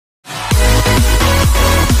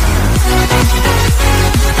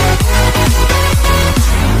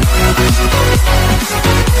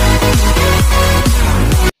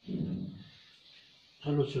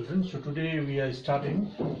children. So today we are starting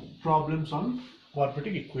problems on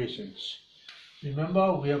quadratic equations.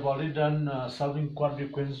 Remember, we have already done solving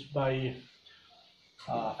quadratic equations by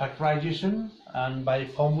factorization and by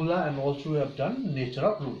formula, and also we have done nature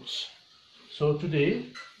of roots. So today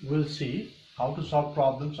we'll see how to solve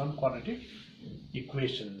problems on quadratic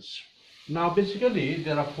equations. Now basically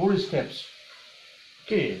there are 4 steps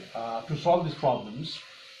to solve these problems.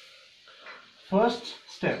 First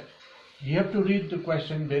step, you have to read the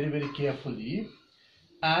question very carefully,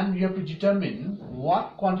 and you have to determine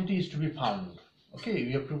what quantity is to be found.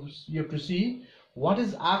 You have to see what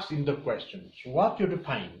is asked in the question. So what you have to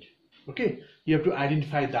find. You have to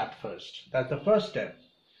identify that first. That's the first step.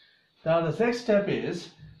 Now the next step is,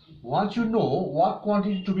 once you know what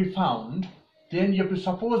quantity to be found, then you have to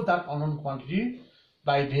suppose that unknown quantity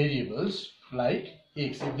by variables like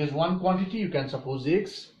x. If there's one quantity, you can suppose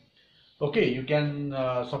x. You can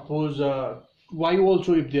suppose y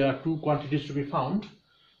also if there are 2 quantities to be found,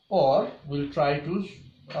 or we'll try to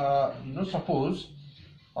suppose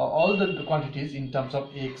all the quantities in terms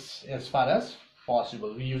of x as far as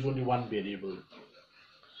possible. We use only one variable.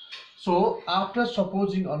 So after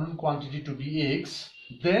supposing unknown quantity to be x,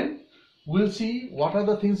 then we'll see what are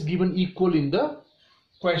the things given equal in the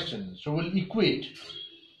question. So we'll equate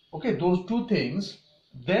those 2 things,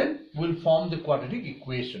 then we'll form the quadratic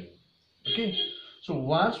equation. So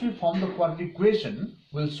once we form the quadratic equation,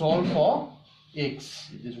 we'll solve for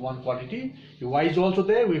x. It is one quantity. If y is also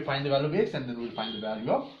there, we find the value of x, and then we'll find the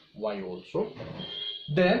value of y also.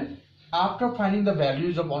 Then after finding the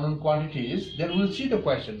values of unknown quantities, then we'll see the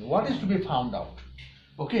question. What is to be found out?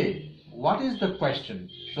 What is the question?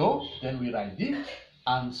 So then we write the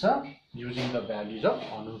answer using the values of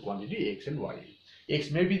unknown quantity x and y.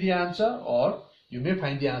 X may be the answer, or you may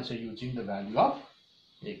find the answer using the value of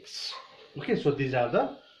x. So these are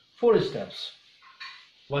the 4 steps.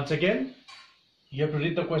 Once again, you have to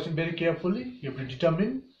read the question very carefully. You have to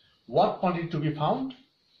determine what quantity to be found.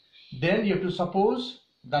 Then you have to suppose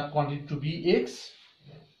that quantity to be x.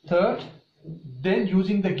 Third, then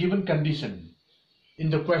using the given condition in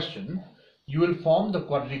the question, you will form the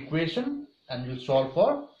quadratic equation and you will solve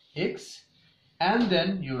for x, and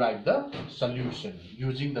then you write the solution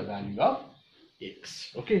using the value of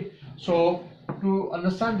x. So to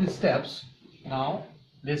understand these steps, now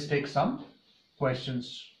let's take some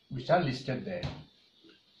questions which are listed there.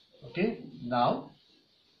 Now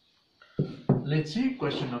let's see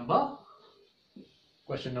question number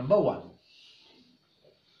 1.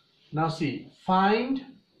 Now see, find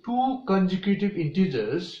 2 consecutive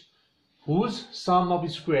integers whose sum of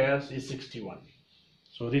squares is 61.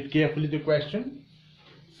 So read carefully the question.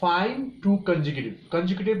 Find 2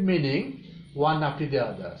 consecutive meaning one after the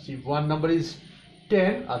other. See, if one number is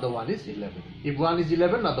 10, other one is 11. If one is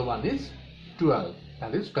 11, other one is 12.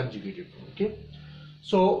 That is consecutive.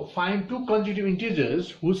 So find 2 consecutive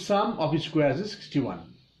integers whose sum of squares is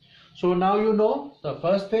 61. So now you know the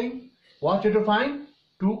first thing, what you have to find?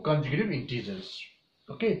 2 consecutive integers.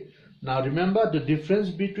 Now remember, the difference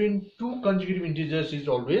between 2 consecutive integers is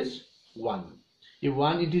always 1. If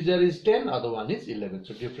one integer is 10, other one is 11.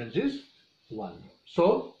 So difference is 1.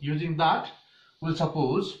 So using that, we'll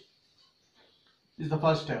suppose, this is the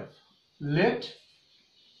first step. Let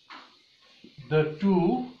the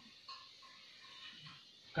 2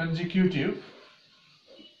 consecutive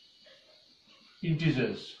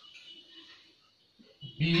integers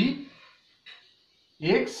be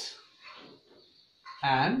x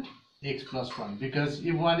and x plus 1, because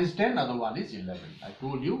if one is 10, other one is 11. I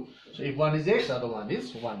told you. So if one is x, other one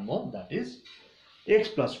is 1 more, that is x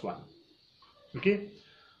plus 1.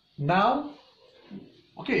 Now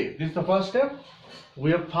this is the first step.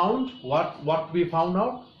 We have found what we found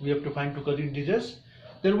out. We have to find 2 consecutive integers.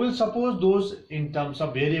 Then we'll suppose those in terms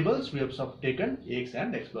of variables. We have taken x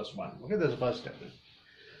and x plus 1. That's the first step.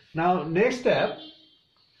 Now next step,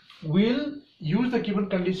 we'll use the given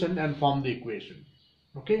condition and form the equation.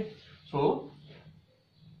 So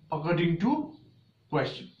according to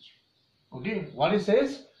questions, what it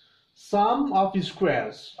says, sum of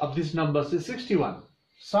squares of these numbers is 61.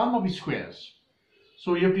 Sum of squares.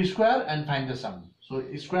 So you have to square and find the sum. So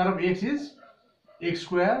square of x is x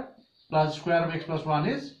square plus square of x plus 1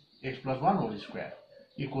 is x plus 1 whole square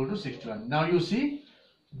equal to 61. Now you see,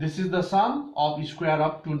 this is the sum of square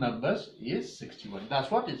of 2 numbers is 61. That's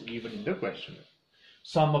what is given in the question.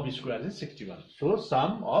 Sum of squares is 61. So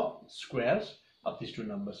sum of squares of these 2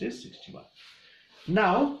 numbers is 61.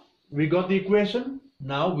 Now we got the equation.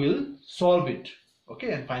 Now we'll solve it.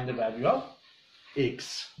 And find the value of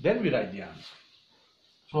x. Then we write the answer.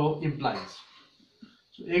 So implies,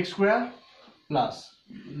 so x square plus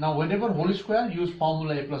Now whenever whole square, use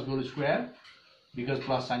formula a plus b whole square, because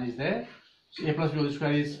plus sign is there. So a plus b whole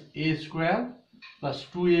square is a square plus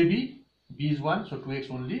 2ab, b is 1, so 2x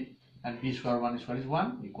only, and b square 1 square is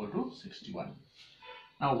 1 equal to 61.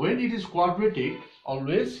 Now when it is quadratic,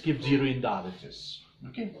 always keep 0 in the RHS.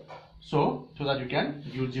 Okay, so that you can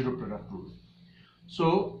use zero product rule.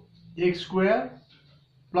 So x square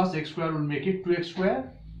plus x square will make it 2x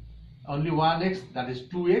square, only 1x, that is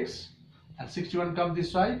 2x, and 61 comes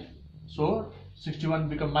this side, so 61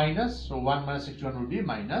 become minus, so 1 minus 61 will be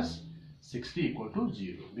minus 60 equal to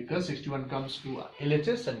 0, because 61 comes to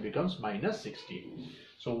LHS and becomes minus 60.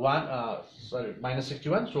 So minus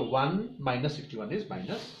 61, so 1 minus 61 is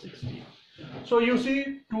minus 60. So you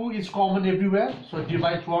see 2 is common everywhere, so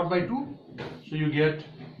divide throughout by 2, so you get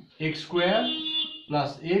x square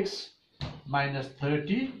plus x minus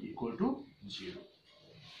 30 equal to 0.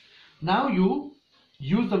 Now you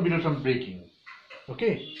use the middle term breaking.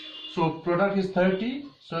 Okay, so product is 30,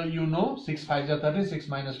 so you know 6 5s are 30, 6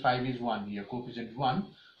 minus 5 is 1 here, coefficient is 1.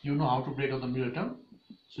 You know how to break up the middle term.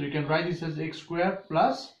 So you can write this as x square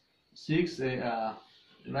plus 6,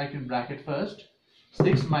 write in bracket first,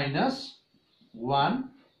 6 minus 1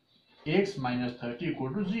 x minus 30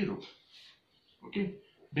 equal to 0. Okay,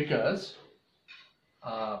 because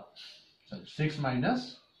 6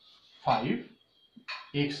 minus 5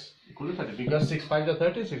 x equal to 30, because 6 5s are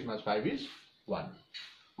 30, 6 minus 5 is 1.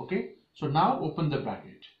 Okay, so now open the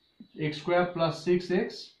bracket, x square plus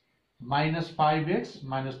 6x minus 5x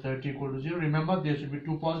minus 30 equal to 0. Remember, there should be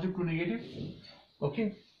 2 positive, 2 negative.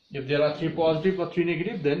 Okay, if there are 3 positive or 3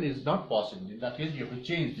 negative, then it's not possible. In that case, you have to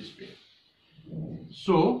change this pair.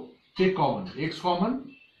 So take common, x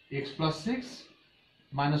plus 6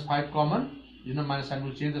 minus 5 common, you know minus sign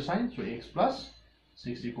will change the sign, so x plus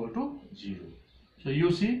 6 equal to 0. So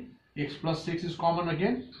you see x plus 6 is common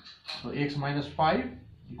again, so x minus 5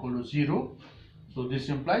 equal to 0. So this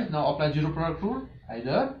implies, now apply zero product rule,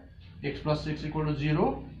 either x plus 6 equal to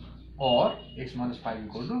 0 or x minus 5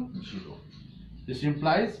 equal to 0. This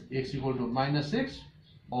implies x equal to minus 6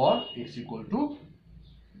 or x equal to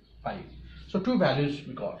 5. So 2 values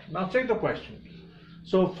we got. Now check the question.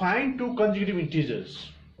 So find 2 consecutive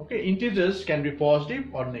integers. Okay, integers can be positive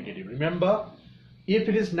or negative. Remember, if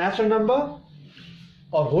it is natural number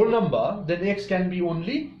or whole number, then x can be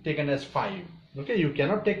only taken as 5. Okay, you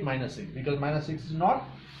cannot take minus 6, because minus 6 is not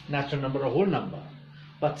natural number or whole number.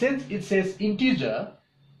 But since it says integer,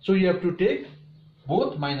 so you have to take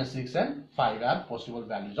both minus 6 and 5 are possible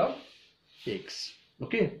values of x.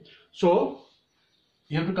 Okay, so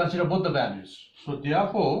you have to consider both the values. So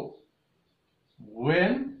therefore,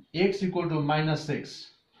 when x equal to minus 6,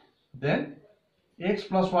 then x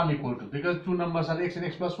plus 1 equal to, because 2 numbers are x and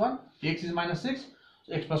x plus 1, x is minus 6,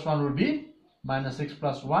 so x plus 1 will be minus 6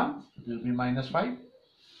 plus 1, it will be minus 5.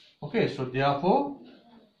 Okay, so therefore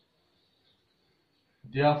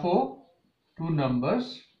 2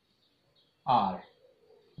 numbers are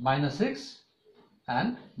minus 6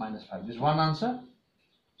 and minus 5. This is one answer.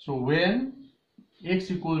 So when x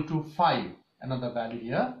equal to 5, another value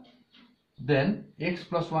here, then x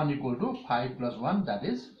plus 1 equal to 5 plus 1, that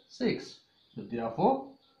is 6. So therefore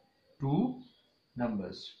 2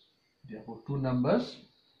 numbers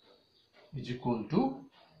is equal to,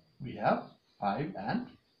 we have 5 and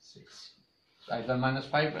 6. So either minus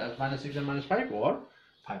 5 as minus 6 and minus 5, or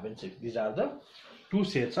 5 and 6. These are the 2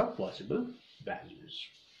 sets of possible values.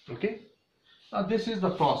 Okay, now this is the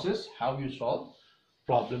process how you solve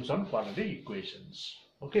problems on quadratic equations.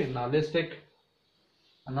 Okay, now let's take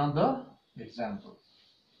another example.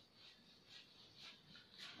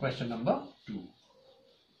 Question number 2.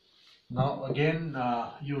 Now again,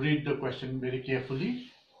 you read the question very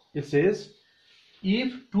carefully. It says,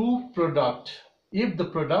 if the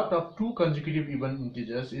product of 2 consecutive even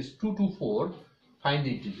integers is 2 to 4, find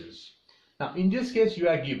the integers. Now in this case, you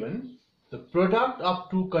are given the product of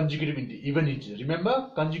 2 consecutive even integers. Remember,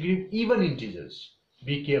 consecutive even integers.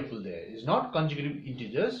 Be careful there. It's not consecutive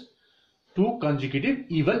integers, 2 consecutive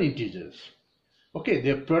even integers. Okay,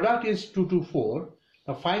 their product is 2 to 4.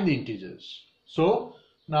 Now find the integers. So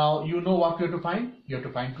now you know what you have to find. You have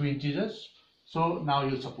to find 2 integers. So now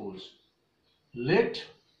you suppose, let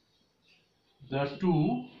the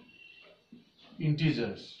 2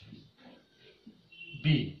 integers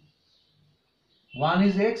be, one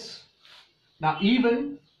is x. Now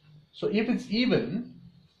even, so if it's even,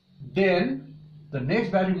 then the next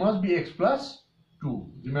value must be x plus 2.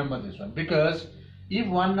 Remember this one, because if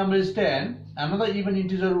one number is 10, another even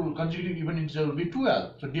integer, consecutive even integer will be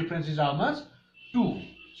 12. So difference is how much? 2.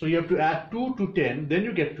 So you have to add 2 to 10, then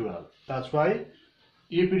you get 12. That's why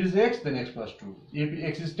if it is x, then x plus 2. If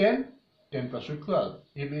x is 10, 10 plus 2 12.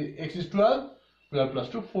 If x is 12, 12 plus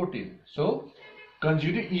 2 14. So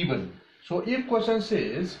consecutive even. So if question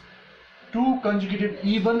says two consecutive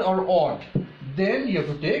even or odd, then you have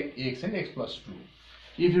to take x and x plus 2.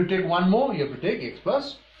 If you take one more, you have to take x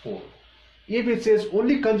plus 4. If it says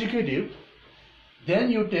only consecutive,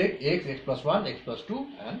 then you take x, x plus 1, x plus 2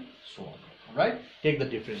 and so on. Alright, take the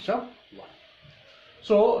difference of 1.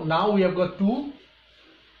 So now we have got two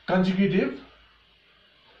consecutive.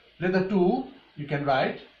 Let the two, you can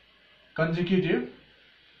write consecutive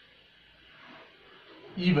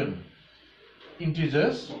even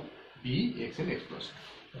integers be x and x plus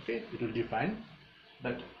 2. Okay, it will define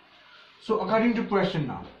better. So according to question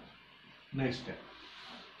now, next step.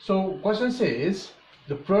 So question says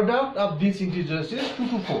the product of these integers is 2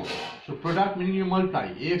 to 4. So product meaning you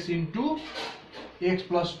multiply x into x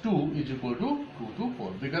plus 2 is equal to 2 to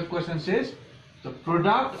 4, because question says the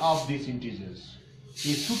product of these integers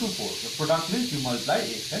is 2 to 4. The product means you multiply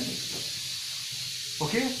x and x plus 2.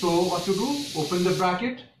 Okay, so what to do? Open the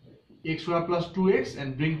bracket, x square plus 2x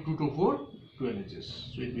and bring 2 to 4 to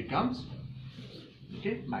LHS. So it becomes,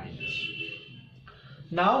 okay, minus.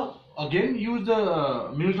 Now again use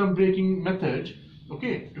the middle term breaking method,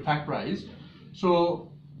 okay, to factorize.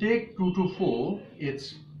 So take 2 to 4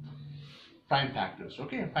 its prime factors,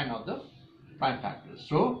 okay, find out the prime factors.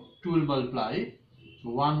 So 2 will multiply, so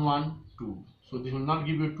 1 1 2. So this will not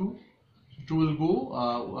give you 2. 2 will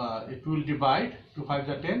go, it will divide, 2 5s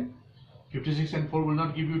are 10, 56 and 4 will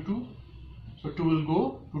not give you 2. So 2 will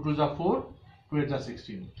go, 2 2s are 4, 2 8s are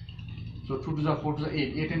 16. So 2 2s are 4 2s are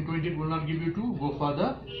 8, 8 and 20 will not give you 2, go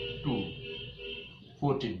further, 2,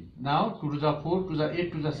 14. Now 2 2s are 4, 2s are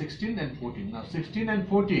 8, 2s are 16 and 14. Now 16 and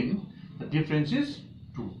 14, the difference is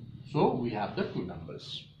 2. So we have the two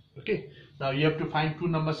numbers. Okay. Now you have to find two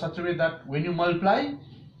numbers such a way that when you multiply,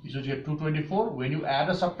 you should get 224. When you add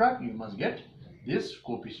or subtract, you must get this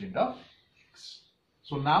coefficient of x.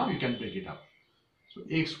 So now you can break it up. So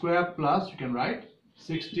x square plus, you can write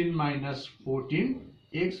 16 minus 14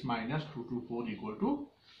 x minus 2 to 4 equal to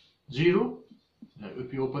 0. Now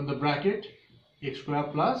if you open the bracket, x square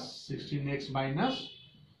plus 16x minus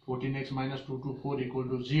 14x minus 2 to 4 equal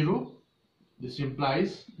to 0. This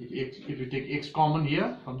implies if you take x common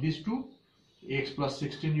here from these two, x plus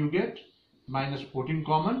 16 you get, minus 14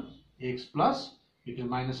 common, x plus, because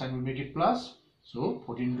minus sign will make it plus. So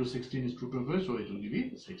 14 into 16 is 224, so it will give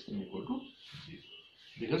you 16 equal to 0,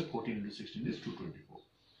 because 14 into 16 is 224.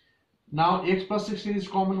 Now x plus 16 is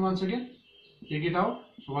common once again, take it out.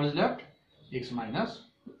 So what is left? X minus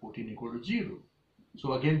 14 equal to 0.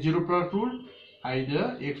 So again 0 product rule,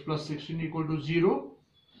 either x plus 16 equal to 0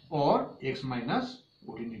 or x minus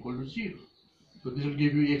 14 equal to 0. So this will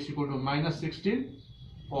give you x equal to minus 16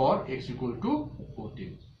 or x equal to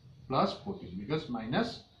 14 plus 14, because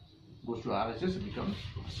minus goes to RHS, it becomes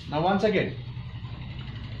plus. Now once again,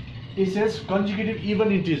 it says consecutive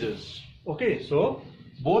even integers. Okay, so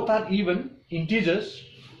both are even integers,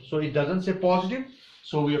 so it doesn't say positive,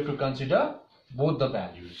 so we have to consider both the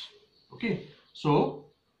values. Okay, so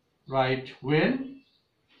write when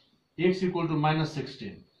x equal to minus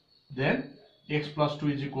 16, then x plus 2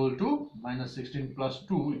 is equal to minus 16 plus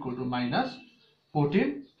 2 equal to minus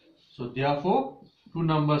 14. So therefore two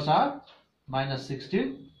numbers are minus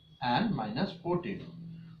 16 and minus 14.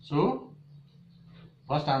 So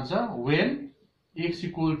first answer, when x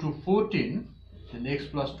equal to 14, then x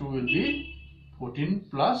plus 2 will be 14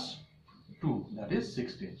 plus 2, that is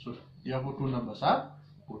 16. So therefore two numbers are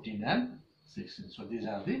 14 and 16. So these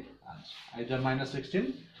are the answers, either minus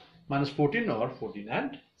 16, minus 14 or 14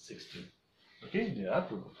 and 16. Okay, there are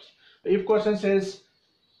two numbers. If question says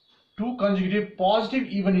two consecutive positive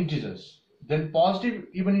even integers, then positive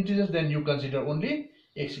even integers, then you consider only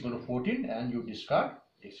x equal to 14 and you discard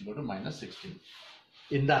x equal to minus 16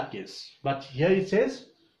 in that case. But here it says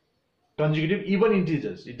consecutive even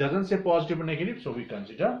integers, it doesn't say positive or negative, so we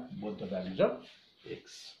consider both the values of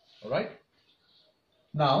x. Alright,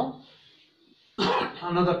 now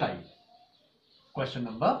another type, question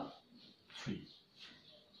number 3.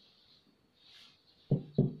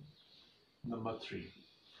 Number 3.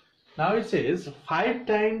 Now it says 5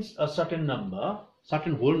 times a certain number,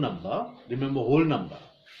 certain whole number. Remember, whole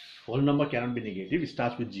number cannot be negative, it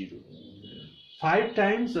starts with 0. 5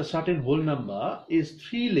 times a certain whole number is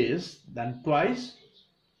 3 less than twice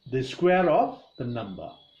the square of the number.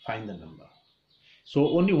 Find the number. So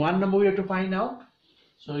only one number we have to find out.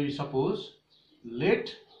 So you suppose,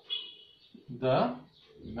 let the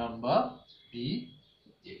number be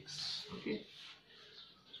x. Okay.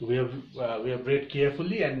 So we have read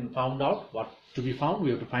carefully and found out what to be found. We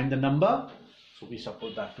have to find the number. So we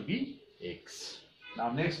suppose that to be x.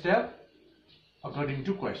 Now next step, according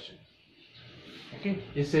to question. Okay,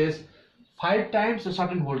 it says 5 times a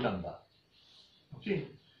certain whole number. Okay,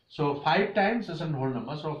 so 5 times a certain whole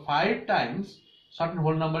number. So 5 times certain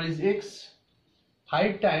whole number is x.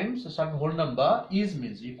 5 times a certain whole number is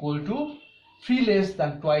means equal to 3 less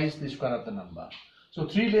than twice the square of the number. So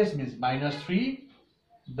 3 less means minus 3,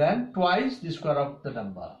 then twice the square of the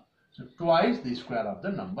number. So twice the square of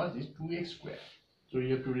the number is 2x square. So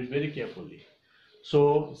you have to read very carefully.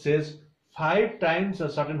 So it says 5 times a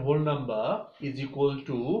certain whole number is equal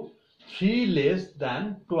to 3 less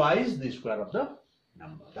than twice the square of the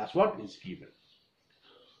number. That's what is given.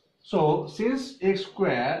 So since x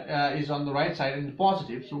square is on the right side and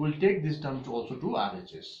positive, so we'll take this term also to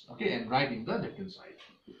RHS, okay, and write in the left hand side.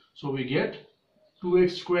 So we get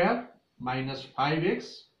 2x square minus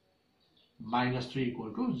 5x minus 3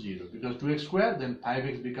 equal to 0, because 2x square, then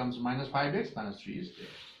 5x becomes minus 5x, minus 3 is there.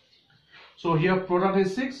 So here product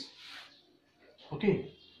is 6.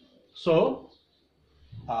 Okay, so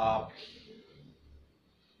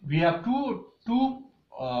we have two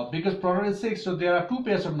because product is 6, so there are 2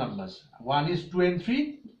 pairs of numbers. One is 2 and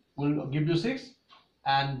 3 will give you 6,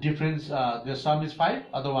 and difference the sum is 5.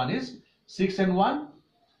 Other one is 6 and 1.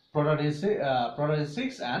 Product is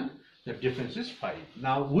 6 and the difference is 5.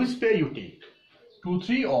 Now which pair you take, 2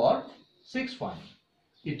 3 or 6 1?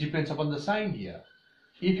 It depends upon the sign here.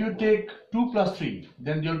 If you take 2 plus 3,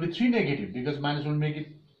 then there will be 3 negative, because minus will make it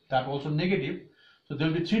that also negative. So there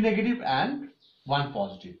will be 3 negative and 1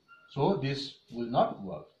 positive. So this will not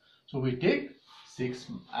work. So we take 6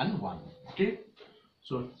 and 1. Okay.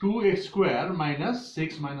 So 2x square minus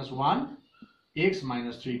 6 minus 1, x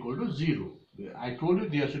minus 3 equal to 0. I told you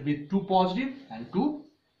there should be 2 positive and 2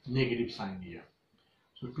 negative sign here.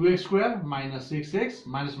 So 2x square minus 6x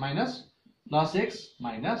minus plus x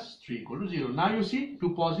minus 3 equal to 0. Now you see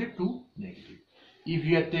 2 positive, 2 negative. If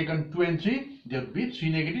you had taken 2 and 3, there would be 3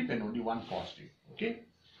 negative and only 1 positive. Okay.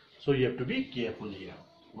 So you have to be careful here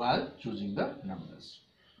while choosing the numbers.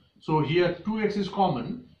 So here 2x is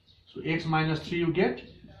common, so x minus 3 you get,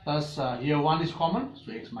 plus here 1 is common,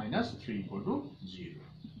 so x minus 3 equal to 0.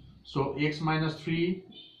 So x minus 3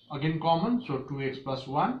 again common, so 2x plus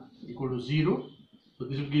 1 equal to 0. So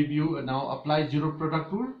this will give you, now apply zero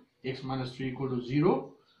product rule, x minus 3 equal to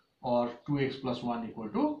 0 or 2x plus 1 equal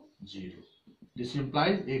to 0. This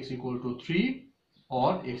implies x equal to 3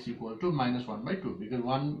 or x equal to minus 1 by 2, because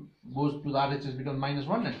 1 goes to the RHS becomes minus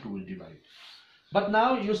 1 and 2 will divide. But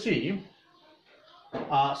now you see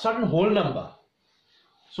certain whole number.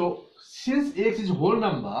 So since x is whole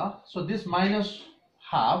number, so this minus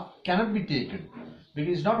half cannot be taken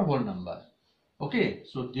because it's not a whole number. Okay,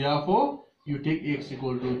 so therefore you take x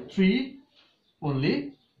equal to 3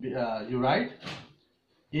 only, you write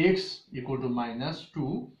x equal to minus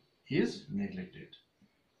 2 is neglected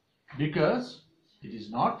because it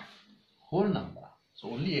is not whole number.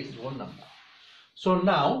 So only x is whole number. So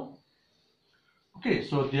now, okay,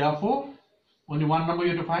 so therefore only one number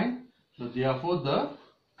you have to find. So therefore the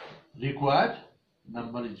required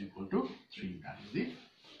number is equal to 3. That is the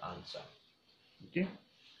answer. Okay,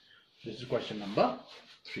 this is question number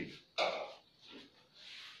 3.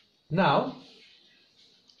 Now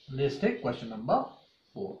let's take question number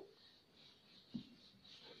 4.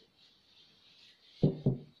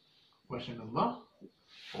 Question number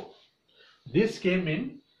 4. This came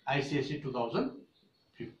in ICSE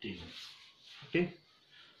 2015. Okay.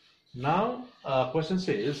 Now question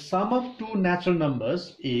says sum of two natural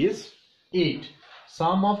numbers is 8.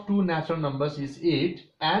 Sum of two natural numbers is 8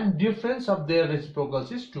 and difference of their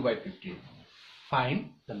reciprocals is 2 by 15. Find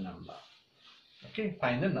the number. Okay,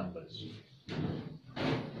 find the numbers.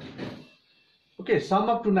 Okay, sum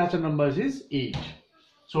of two natural numbers is 8.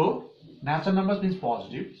 So natural numbers means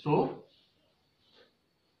positive, so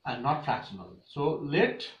and not fractional. So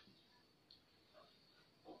let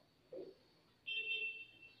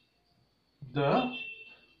the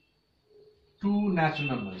two natural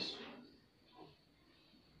numbers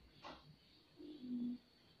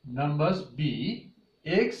be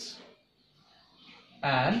x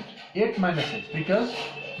and 8 minus x, because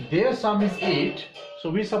their sum is 8. So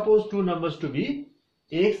we suppose two numbers to be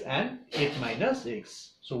x and 8 minus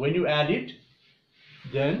x. So when you add it,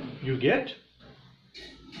 then you get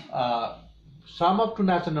sum of two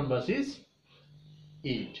natural numbers is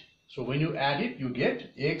 8. So when you add it, you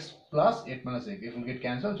get x plus 8 minus x. It will get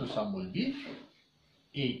cancelled, so sum will be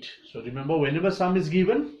 8. So remember, whenever sum is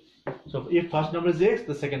given, so if first number is x,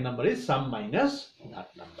 the second number is sum minus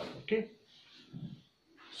that number. Okay.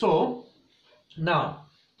 So now,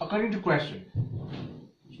 according to question,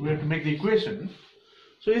 so we have to make the equation.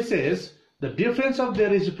 So it says the difference of their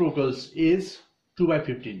reciprocals is 2 by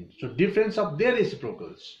 15. So difference of their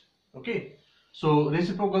reciprocals. Okay. So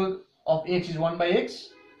reciprocal of x is 1 by x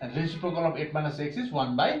and reciprocal of 8 minus x is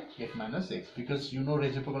 1 by 8 minus x, because you know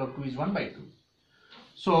reciprocal of 2 is 1 by 2.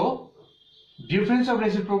 So difference of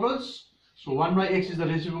reciprocals. So 1 by x is the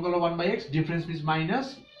reciprocal of 1 by x. Difference means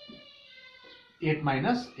minus 8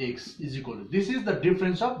 minus x is equal to. This is the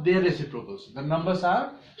difference of their reciprocals. The numbers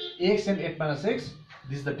are x and 8 minus x.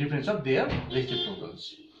 This is the difference of their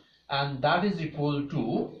reciprocals. And that is equal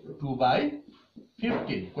to 2 by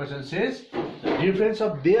 15. Question says the difference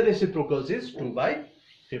of their reciprocals is 2 by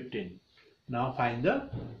 15. Now find the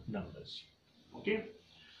numbers. Okay.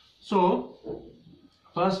 So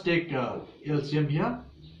first take LCM here.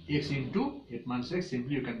 X into 8 minus x,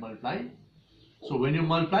 simply you can multiply. So when you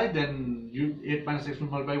multiply, then 8 minus x will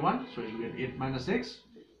multiply 1, so you will get 8 minus x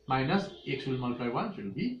minus x will multiply 1, so it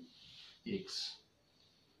will be x.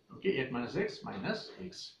 Okay, 8 minus x minus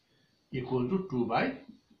x equal to 2 by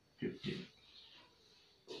 15.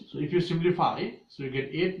 So if you simplify, so you get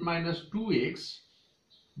 8 minus 2x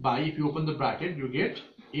by, if you open the bracket, you get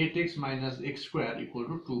 8x minus x square equal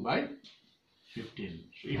to 2 by 15.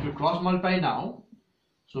 So if you cross multiply now,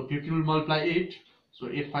 so 15 will multiply 8, so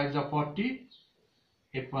 8 5s are 40,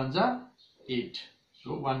 8 1s are 8,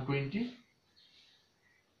 so 120.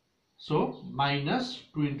 So minus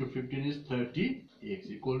 2 into 15 is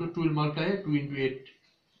 30x equal to 2 will multiply 2 into 8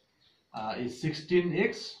 is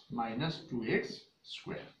 16x minus 2x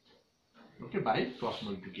square. Okay, by cross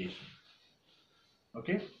multiplication.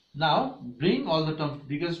 Okay, now bring all the terms,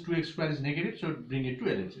 because 2x square is negative, so bring it to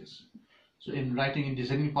LHS. So in writing in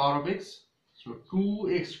descending power of x, so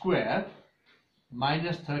 2x square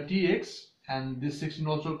minus 30x, and this 16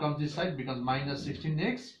 also comes this side, becomes minus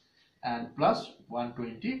 16x and plus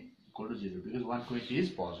 120 equal to 0, because 120 is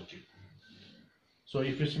positive. So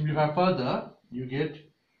if you simplify further, you get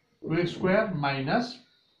 2x square minus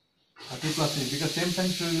 30 plus 6, because same sign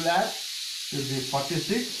so you will add, it will be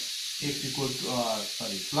 46, x equal to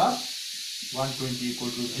plus 120 equal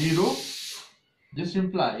to 0. This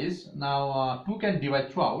implies now 2 can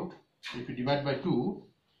divide throughout. If you divide by 2,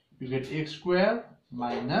 you get x square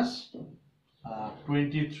minus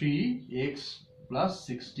 23x plus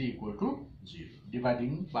 60 equal to 0,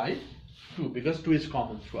 dividing by 2, because 2 is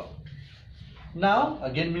common throughout. Now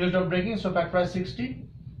again middle term breaking, so factorize 60,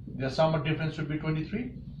 the sum of difference should be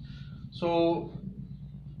 23. So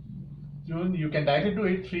you can directly do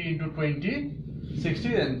it, 3 into 20,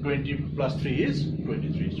 60, and 20 plus 3 is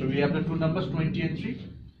 23. So we have the two numbers 20 and 3.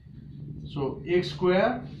 So x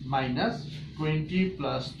square minus 20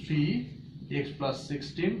 plus 3 x plus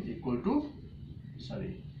 16 equal to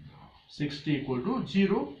 60 equal to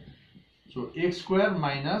 0. So x square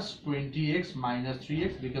minus 20x minus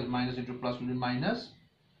 3x, because minus into plus will be minus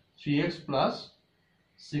 3x plus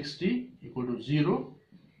 60 equal to 0.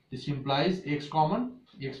 This implies x common,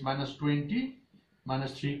 x minus 20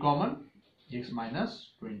 minus 3 common, x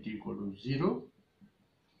minus 20 equal to 0.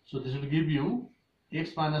 So this will give you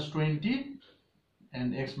x minus 20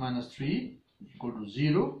 and x minus 3 equal to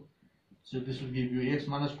 0. So this will give you x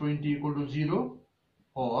minus 20 equal to 0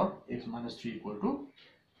 or x minus 3 equal to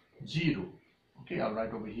 0. Okay, I'll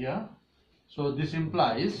write over here. So this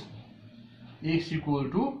implies x equal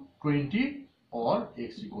to 20 or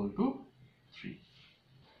x equal to 3.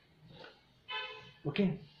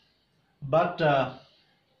 Okay, but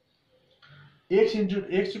x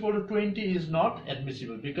equal to 20 is not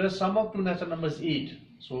admissible, because sum of two natural numbers is 8,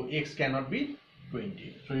 so x cannot be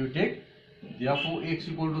 20. So you take, therefore x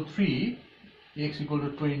equal to 3, x equal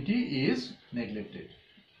to 20 is neglected,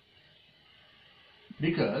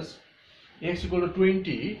 because x equal to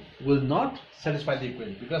 20 will not satisfy the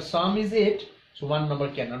equation, because sum is 8, so one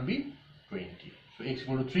number cannot be 20. So x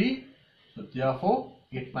equal to 3, so therefore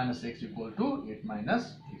 8 minus x equal to 8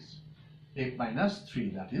 minus x, 8 minus 3,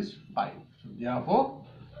 that is 5. So therefore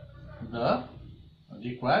the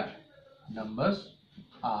required numbers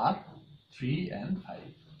are 3 and 5.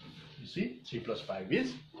 You see, 3 plus 5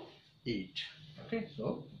 is 8. Okay,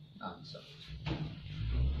 so answer.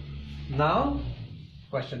 Now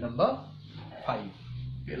question number 5.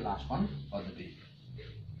 Okay, last one for the day.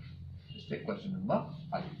 Let's take question number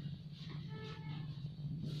 5.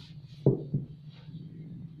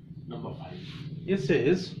 Number 5. It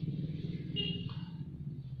says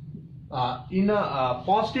in a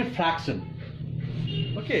positive fraction.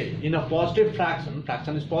 Okay, in a positive fraction,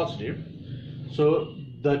 fraction is positive, so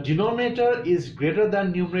the denominator is greater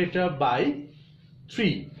than numerator by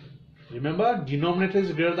 3. Remember, denominator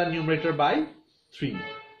is greater than numerator by 3.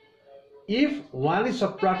 If 1 is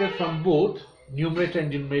subtracted from both numerator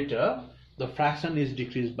and denominator, the fraction is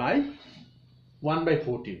decreased by 1 by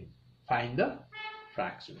 14. Find the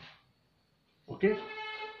fraction. Okay,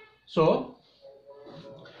 so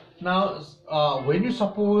now when you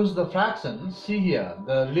suppose the fraction, see here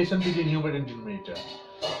the relation between numerator and denominator.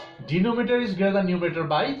 Denominator is greater than numerator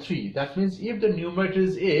by 3. That means if the numerator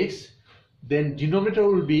is x, then denominator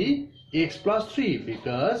will be x plus 3,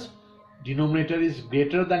 because denominator is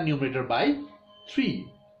greater than numerator by 3.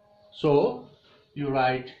 So you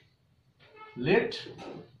write, let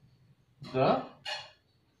the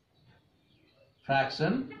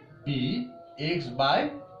fraction be x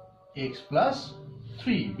by x plus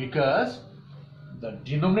 3, because the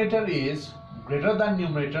denominator is greater than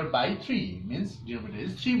numerator by 3, means denominator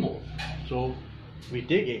is 3 more. So we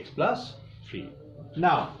take x plus 3.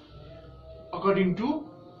 Now according to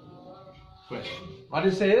question, what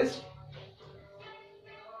it says,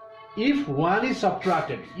 if 1 is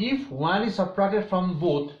subtracted from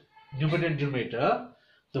both numerator and denominator,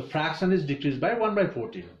 the fraction is decreased by 1 by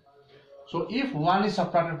 14. So if 1 is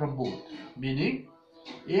subtracted from both, meaning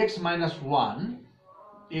x minus 1,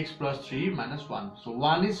 x plus 3 minus 1. So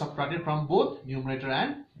 1 is subtracted from both numerator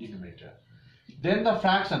and denominator. Then the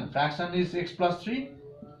fraction is x plus 3.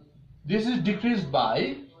 This is decreased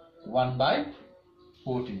by 1 by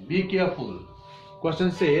 14. Be careful.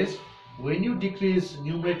 Question says, when you decrease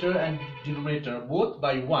numerator and denominator both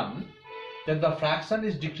by 1, then the fraction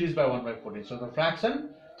is decreased by 1 by 14. So the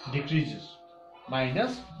fraction decreases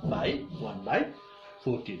minus by 1 by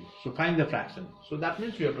 14. So find the fraction. So that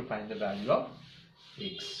means we have to find the value of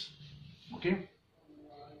x. Okay,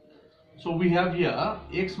 so we have here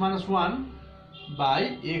x minus 1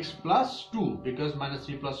 by x plus 2, because minus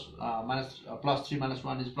 3 plus plus 3 minus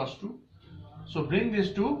 1 is plus 2. So bring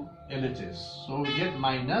this to LHS. So we get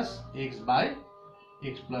minus x by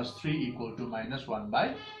x plus 3 equal to minus 1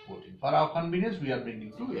 by 14. For our convenience, we are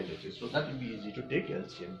bringing to LHS, so that will be easy to take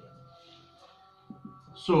LCM.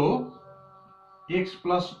 So x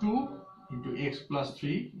plus 2 into x plus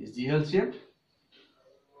 3 is the LCM.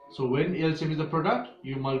 So when LCM is the product,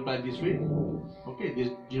 you multiply this way. Okay, this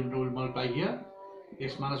denominator will multiply here.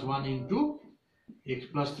 X minus 1 into x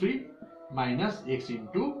plus 3 minus x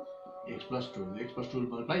into x plus 2. The x plus 2 will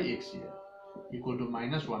multiply x here, equal to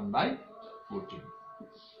minus 1 by 14.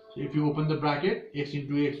 So if you open the bracket, x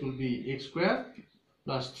into x will be x square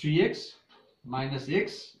plus 3x minus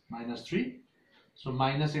x minus 3. So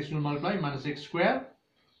minus x will multiply minus x square,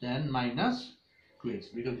 then minus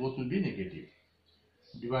 2x, because both will be negative.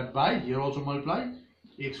 Divide by, here also multiply,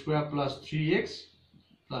 x square plus 3x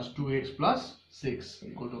plus 2x plus 6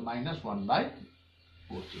 equal to minus 1 by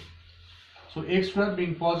 14. So x square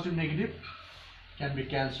being positive negative can be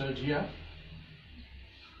cancelled here.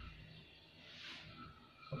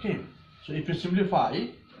 Okay, so if you simplify,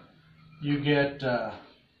 you get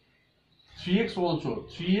 3x also,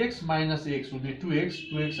 3x minus x will be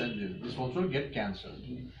 2x, 2x and this also get cancelled.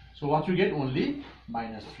 So what you get, only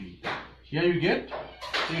minus 3. Here you get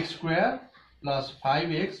x square plus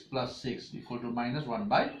 5x plus 6 equal to minus 1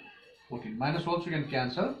 by 14. Minus also can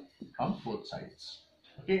cancel from both sides.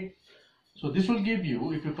 Okay, so this will give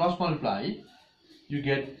you, if you cross multiply, you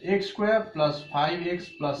get x square plus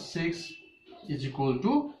 5x plus 6 is equal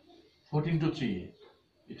to 14 to 3.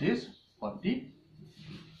 It is 40.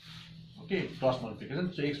 Okay, cross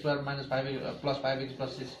multiplication. So x square minus 5x plus 5x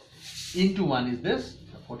plus 6 into 1 is this,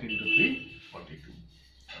 14 to 3, 42.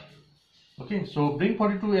 Okay, so bring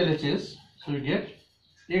 42 LHS. So you get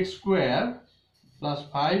x square plus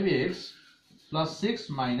 5x plus 6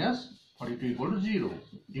 minus 42 equal to 0,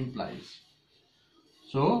 implies.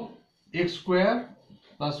 So x square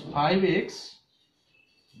plus 5x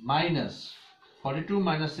minus 42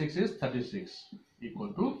 minus 6 is 36 equal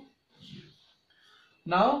to 0.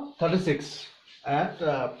 Now 36 and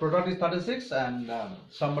product is 36 and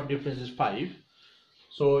sum of difference is 5.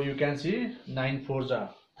 So you can see 9 4s are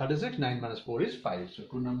 36, 9 minus 4 is 5. So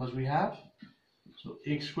two numbers we have. So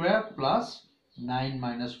x square plus 9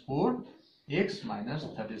 minus 4 x minus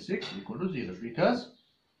 36 equal to 0, because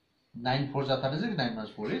 9 4s are 36, 9 minus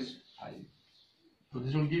 4 is 5. So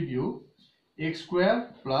this will give you x square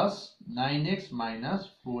plus 9x minus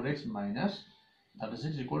 4x minus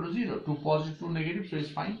 36 equal to 0. 2 positive, 2 negative, so it's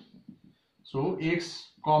fine. So x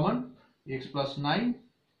common, x plus 9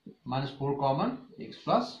 minus 4 common, x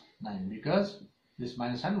plus 9, because this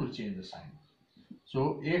minus sign will change the sign.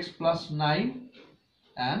 So x plus 9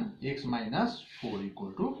 and x minus 4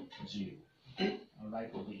 equal to 0. Okay, I'll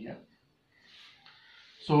write over here.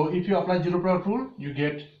 So if you apply zero product rule, you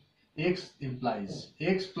get x implies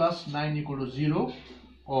x plus 9 equal to 0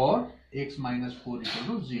 or x minus 4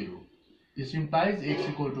 equal to 0. This implies x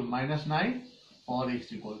equal to minus 9 or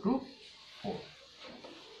x equal to 4.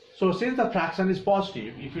 So since the fraction is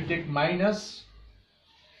positive, if you take minus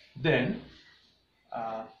then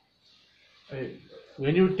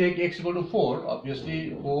when you take x equal to 4,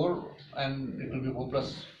 obviously 4 and it will be 4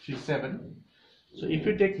 plus 3 7. So if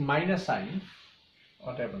you take minus sign,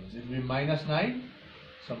 what happens? It will be minus 9.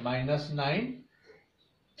 So minus 9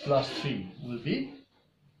 plus 3 will be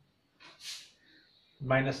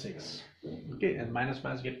minus 6. Okay, and minus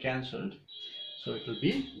minus get cancelled. So it will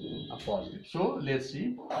be a positive. So let's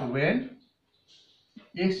see. So when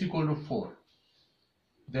x equal to 4,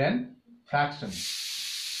 then fraction is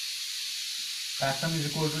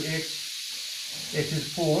equal to x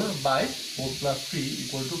is 4 by 4 plus 3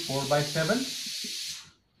 equal to 4 by 7.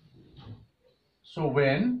 So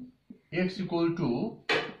when x equal to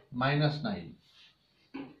minus 9,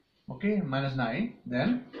 okay, minus 9,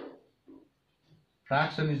 then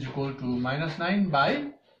fraction is equal to minus 9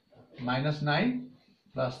 by minus 9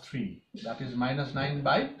 plus 3, that is minus 9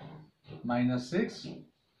 by minus 6,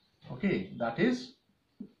 okay, that is,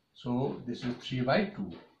 so this is 3 by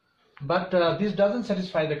 2. But this doesn't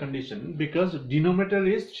satisfy the condition, because denominator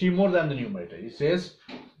is 3 more than the numerator. It says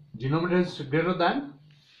denominator is greater than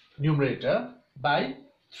numerator by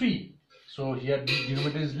 3. So here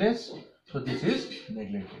denominator is less, so this is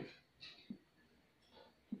neglected.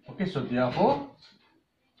 Okay, so therefore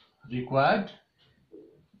required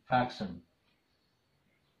fraction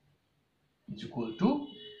is equal to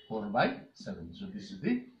 4 by 7. So this is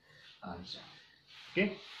the answer.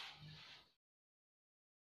 Okay.